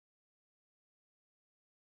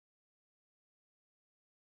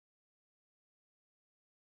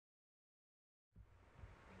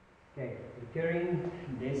Okay, recurring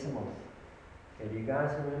decimals. Okay, do you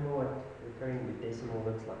guys remember what recurring decimal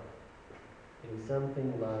looks like? It is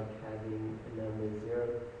something like having a number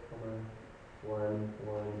 0, 1,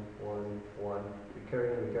 1, 1, 1,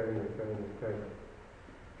 recurring.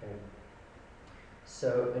 Okay.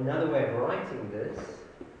 So another way of writing this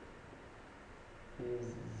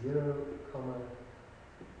is 0,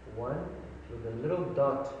 1 with a little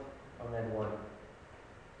dot on that 1.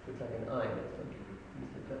 Looks like an I, that's what you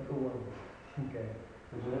look like a 1. Okay,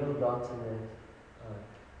 with a little dot in that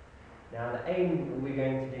I. Now the aim we're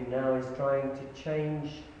going to do now is trying to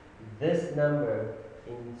change this number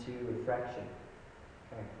into a fraction.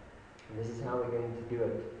 Okay, and this is how we're going to do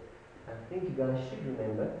it. I think you guys should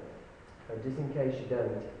remember, but just in case you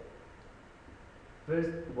don't. First,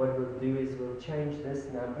 what we'll do is we'll change this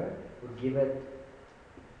number, we'll give it,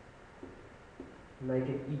 make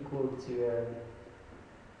it equal to a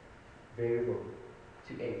variable,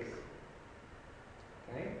 to x.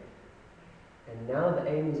 Okay? And now the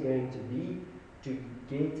aim is going to be to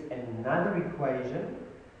get another equation,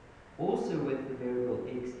 also with the variable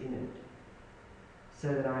x in it,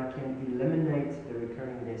 so that I can eliminate the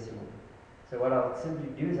recurring decimal. So what I'll simply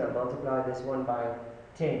do is I'll multiply this one by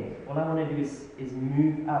 10. All I want to do is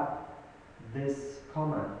move up this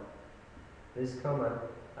comma.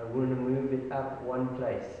 I want to move it up one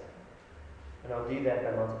place. And I'll do that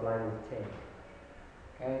by multiplying with 10.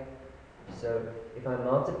 Okay? So if I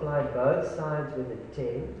multiply both sides with a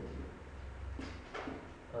 10,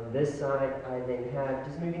 on this side I then have,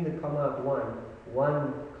 just moving the comma up 1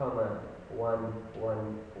 comma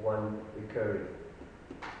 1 recurring.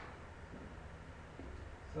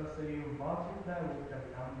 So you multiply with the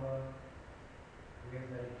number with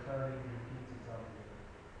the recurring repeats of it.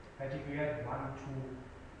 Like if you had 1, 2,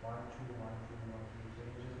 1, 2, 1, 2, 1, 2, so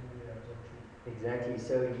you just move it up to 2. Exactly.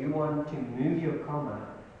 So you want to move your comma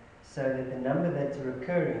so that the number that's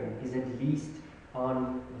recurring is at least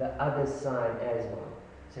on the other side as well.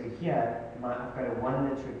 So here, I've got a 1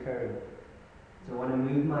 that's recurring. So I want to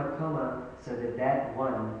move my comma so that that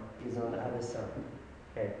 1 is on the other side.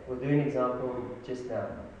 Okay, we'll do an example just now.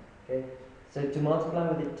 Okay, so to multiply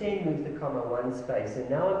with a 10 moves the comma one space. So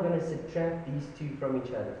now I'm going to subtract these two from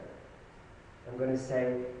each other. I'm going to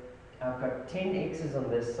say I've got 10 x's on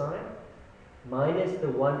this side minus the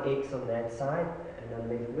 1x on that side, and I'm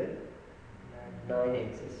left with 9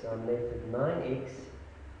 x's. So I'm left with 9x.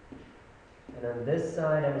 And on this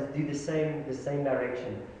side, I must do the same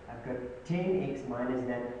direction. I've got 10x minus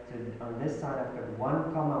that. So on this side, I've got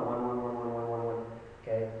 1 comma 1, 1, 1, 1, 1, 1, 1.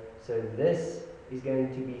 Okay. So this is going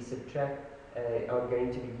to be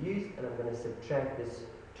going to be used, and I'm going to subtract this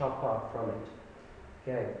top part from it.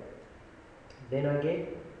 Okay. Then I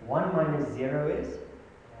get 1 minus 0 is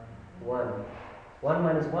 1. 1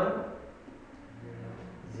 minus 1?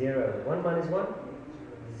 0. 1 minus 1?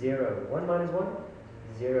 0. 1 minus 1?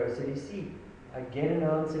 0. So you see, I get an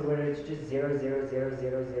answer where it's just 0, 0, 0,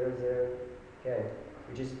 0, 0, 0. Okay,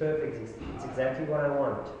 which is perfect. It's exactly what I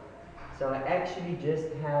want. So I actually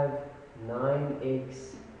just have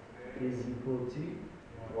 9x is equal to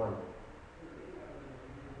 1.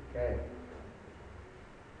 Okay.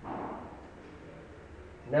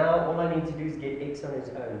 Now all I need to do is get x on its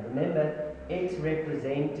own. Remember, x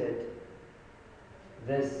represented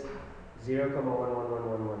this 0, 1, 1, 1,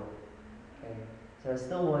 1, 1. Okay. So I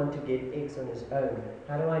still want to get x on its own.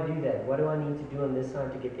 How do I do that? What do I need to do on this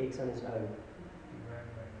side to get x on its own?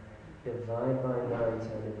 Divide by 9. So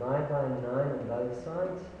I divide by 9 on both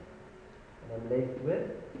sides. And I'm left with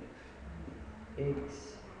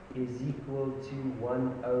x is equal to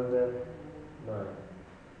 1 over 9.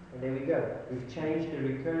 And there we go. We've changed the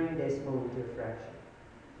recurring decimal into a fraction.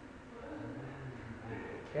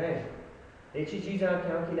 Okay. Let's just use our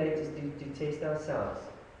calculators to test ourselves.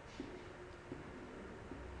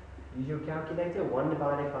 Use your calculator. 1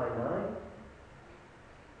 divided by 9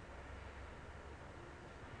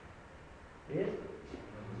 is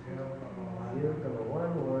 0,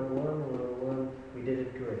 1. We did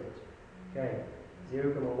it correct. Okay.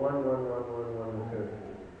 0, 1, 1, 1, 1, 1 recurring.